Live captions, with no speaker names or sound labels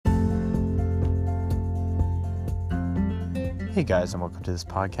Hey guys, and welcome to this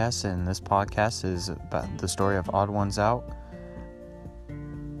podcast. And this podcast is about the story of Odd1sout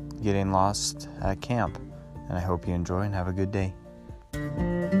getting lost at camp. And I hope you enjoy and have a good day.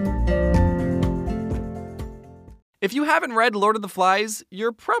 If you haven't read Lord of the Flies,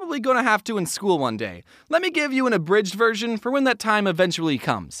 you're probably going to have to in school one day. Let me give you an abridged version for when that time eventually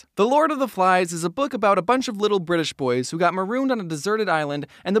comes. The Lord of the Flies is a book about a bunch of little British boys who got marooned on a deserted island,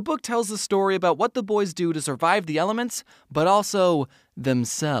 and the book tells the story about what the boys do to survive the elements, but also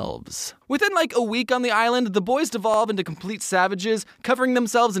themselves. Within like a week on the island, the boys devolve into complete savages, covering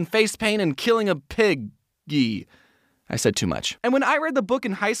themselves in face paint and killing a piggy. I said too much. And when I read the book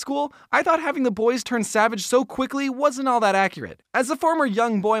in high school, I thought having the boys turn savage so quickly wasn't all that accurate. As a former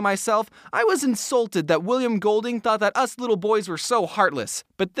young boy myself, I was insulted that William Golding thought that us little boys were so heartless.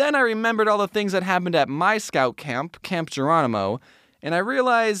 But then I remembered all the things that happened at my scout camp, Camp Geronimo, and I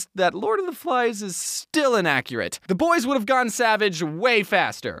realized that Lord of the Flies is still inaccurate. The boys would have gone savage way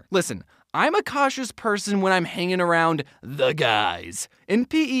faster. Listen, I'm a cautious person when I'm hanging around the guys. In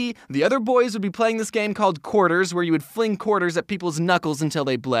PE, the other boys would be playing this game called quarters, where you would fling quarters at people's knuckles until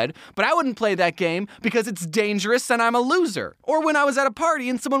they bled, but I wouldn't play that game because it's dangerous and I'm a loser. Or when I was at a party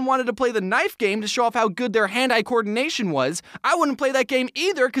and someone wanted to play the knife game to show off how good their hand-eye coordination was, I wouldn't play that game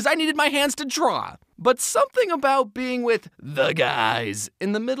either because I needed my hands to draw. But something about being with the guys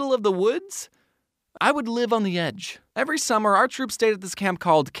in the middle of the woods? I would live on the edge. Every summer, our troop stayed at this camp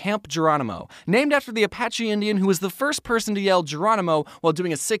called Camp Geronimo, named after the Apache Indian who was the first person to yell Geronimo while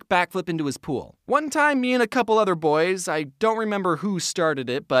doing a sick backflip into his pool. One time, me and a couple other boys, I don't remember who started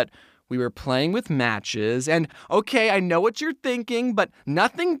it, but we were playing with matches, and okay, I know what you're thinking, but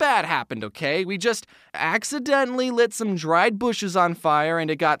nothing bad happened, okay? We just accidentally lit some dried bushes on fire,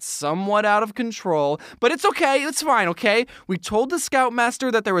 and it got somewhat out of control, but it's okay, it's fine, okay? We told the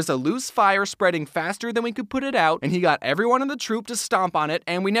scoutmaster that there was a loose fire spreading faster than we could put it out, and he got everyone in the troop to stomp on it,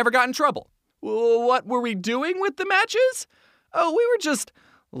 and we never got in trouble. What were we doing with the matches? Oh, we were just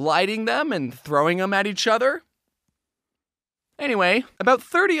lighting them and throwing them at each other. Anyway, about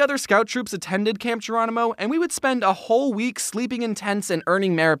 30 other scout troops attended Camp Geronimo, and we would spend a whole week sleeping in tents and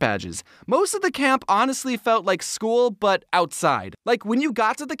earning merit badges. Most of the camp honestly felt like school, but outside. Like, when you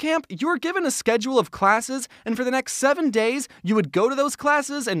got to the camp, you were given a schedule of classes, and for the next 7 days, you would go to those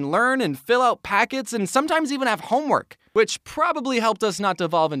classes and learn and fill out packets and sometimes even have homework, which probably helped us not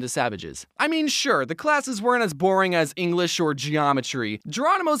devolve into savages. I mean, sure, the classes weren't as boring as English or geometry.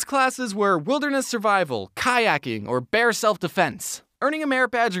 Geronimo's classes were wilderness survival, kayaking, or bear self-defense. Earning a merit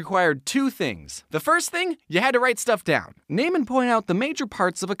badge required 2 things. The first thing, you had to write stuff down. Name and point out the major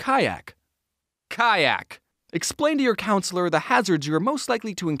parts of a kayak. Kayak. Explain to your counselor the hazards you are most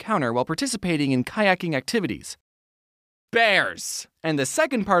likely to encounter while participating in kayaking activities. Bears. And the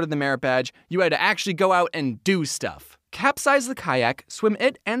second part of the merit badge, you had to actually go out and do stuff. Capsize the kayak, swim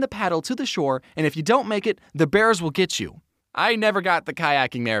it and the paddle to the shore, and if you don't make it, the bears will get you. I never got the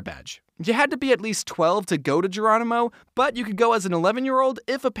kayaking merit badge. You had to be at least 12 to go to Geronimo, but you could go as an 11-year-old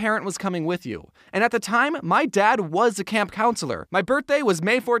if a parent was coming with you. And at the time, my dad was a camp counselor. My birthday was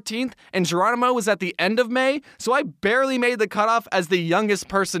May 14th, and Geronimo was at the end of May, so I barely made the cutoff as the youngest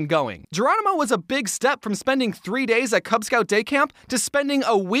person going. Geronimo was a big step from spending 3 days at Cub Scout Day Camp to spending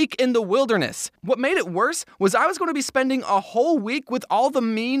a week in the wilderness. What made it worse was I was going to be spending a whole week with all the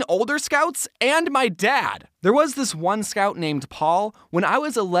mean older scouts and my dad. There was this one scout named Paul. When I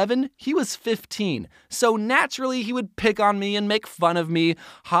was 11, he was 15. So naturally, he would pick on me and make fun of me.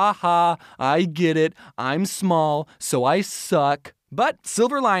 Ha ha, I get it. I'm small, so I suck. But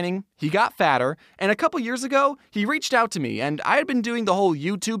silver lining, he got fatter, and a couple years ago, he reached out to me, and I had been doing the whole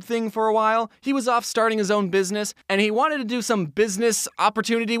YouTube thing for a while. He was off starting his own business, and he wanted to do some business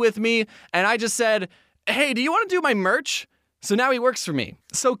opportunity with me, and I just said, hey, do you want to do my merch? So now he works for me.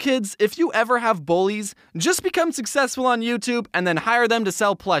 So kids, if you ever have bullies, just become successful on YouTube and then hire them to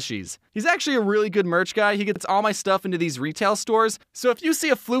sell plushies. He's actually a really good merch guy. He gets all my stuff into these retail stores. So if you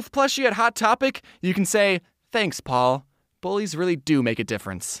see a Floof plushie at Hot Topic, you can say, thanks, Paul. Bullies really do make a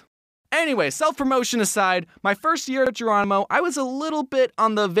difference. Anyway, self-promotion aside, my first year at Geronimo, I was a little bit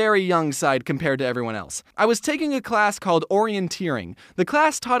on the very young side compared to everyone else. I was taking a class called orienteering. The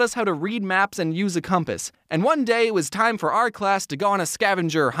class taught us how to read maps and use a compass. And one day it was time for our class to go on a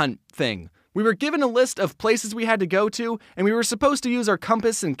scavenger hunt thing. We were given a list of places we had to go to, and we were supposed to use our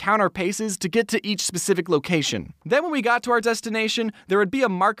compass and count our paces to get to each specific location. Then when we got to our destination, there would be a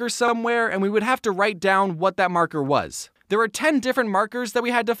marker somewhere, and we would have to write down what that marker was. There were 10 different markers that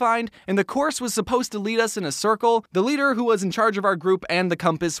we had to find, and the course was supposed to lead us in a circle. The leader who was in charge of our group and the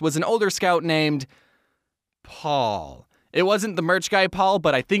compass was an older scout named Paul. It wasn't the merch guy, Paul,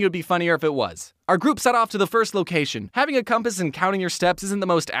 but I think it would be funnier if it was. Our group set off to the first location. Having a compass and counting your steps isn't the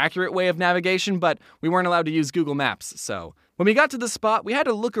most accurate way of navigation, but we weren't allowed to use Google Maps, so. When we got to the spot, we had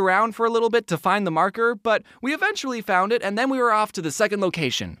to look around for a little bit to find the marker, but we eventually found it, and then we were off to the second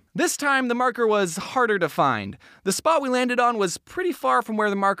location. This time, the marker was harder to find. The spot we landed on was pretty far from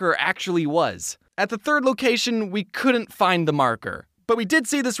where the marker actually was. At the third location, we couldn't find the marker. But we did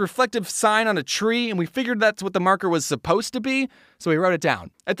see this reflective sign on a tree, and we figured that's what the marker was supposed to be, so we wrote it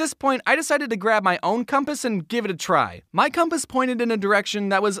down. At this point, I decided to grab my own compass and give it a try. My compass pointed in a direction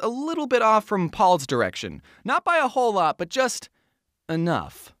that was a little bit off from Paul's direction. Not by a whole lot, but just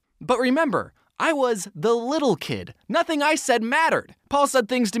enough. But remember, I was the little kid. Nothing I said mattered. Paul said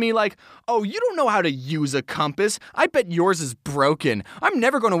things to me like, "Oh, you don't know how to use a compass. I bet yours is broken. I'm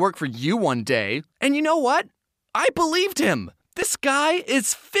never going to work for you one day." And you know what? I believed him. This guy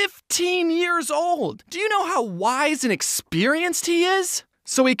is 15 years old. Do you know how wise and experienced he is?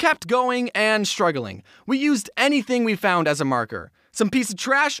 So we kept going and struggling. We used anything we found as a marker. Some piece of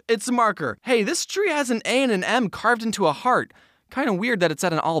trash, it's a marker. Hey, this tree has an A and an M carved into a heart. Kind of weird that it's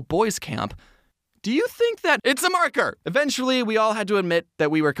at an all-boys camp. Do you think that it's a marker? Eventually, we all had to admit that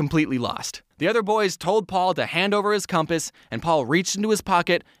we were completely lost. The other boys told Paul to hand over his compass, and Paul reached into his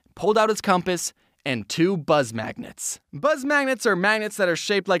pocket, pulled out his compass, and 2 buzz magnets. Buzz magnets are magnets that are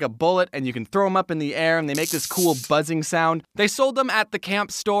shaped like a bullet, and you can throw them up in the air and they make this cool buzzing sound. They sold them at the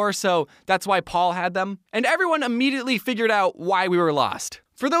camp store, so that's why Paul had them. And everyone immediately figured out why we were lost.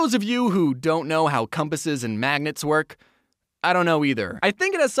 For those of you who don't know how compasses and magnets work, I don't know either. I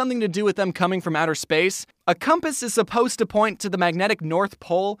think it has something to do with them coming from outer space. A compass is supposed to point to the magnetic North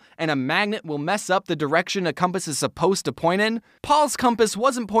Pole, and a magnet will mess up the direction a compass is supposed to point in. Paul's compass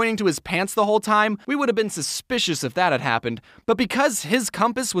wasn't pointing to his pants the whole time. We would have been suspicious if that had happened. But because his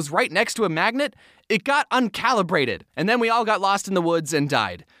compass was right next to a magnet, it got uncalibrated. And then we all got lost in the woods and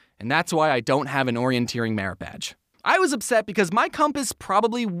died. And that's why I don't have an orienteering merit badge. I was upset because my compass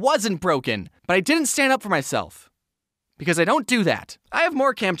probably wasn't broken, but I didn't stand up for myself. Because I don't do that. I have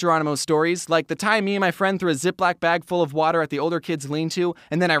more Camp Geronimo stories, like the time me and my friend threw a Ziploc bag full of water at the older kids' lean-to,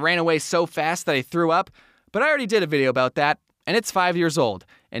 and then I ran away so fast that I threw up. But I already did a video about that, and it's 5 years old,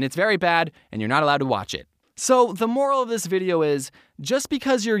 and it's very bad, and you're not allowed to watch it. So the moral of this video is, just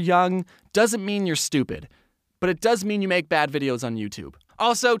because you're young doesn't mean you're stupid, but it does mean you make bad videos on YouTube.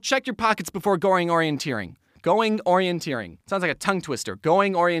 Also, check your pockets before going orienteering. Going orienteering. Sounds like a tongue twister.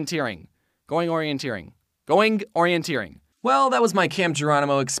 Going orienteering. Going orienteering. Going orienteering. Well, that was my Camp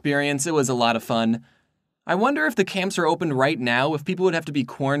Geronimo experience. It was a lot of fun. I wonder if the camps are open right now, if people would have to be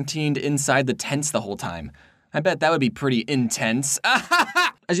quarantined inside the tents the whole time. I bet that would be pretty intense.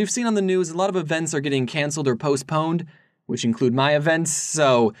 As you've seen on the news, a lot of events are getting canceled or postponed, which include my events,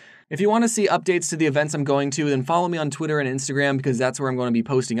 so if you want to see updates to the events I'm going to, then follow me on Twitter and Instagram because that's where I'm going to be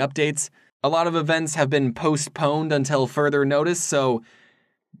posting updates. A lot of events have been postponed until further notice, so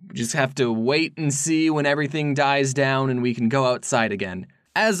we just have to wait and see when everything dies down and we can go outside again.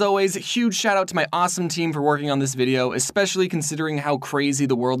 As always, huge shout out to my awesome team for working on this video, especially considering how crazy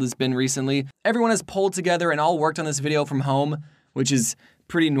the world has been recently. Everyone has pulled together and all worked on this video from home, which is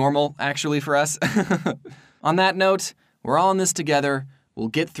pretty normal, actually, for us. On that note, we're all in this together, we'll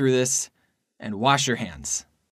get through this, and wash your hands.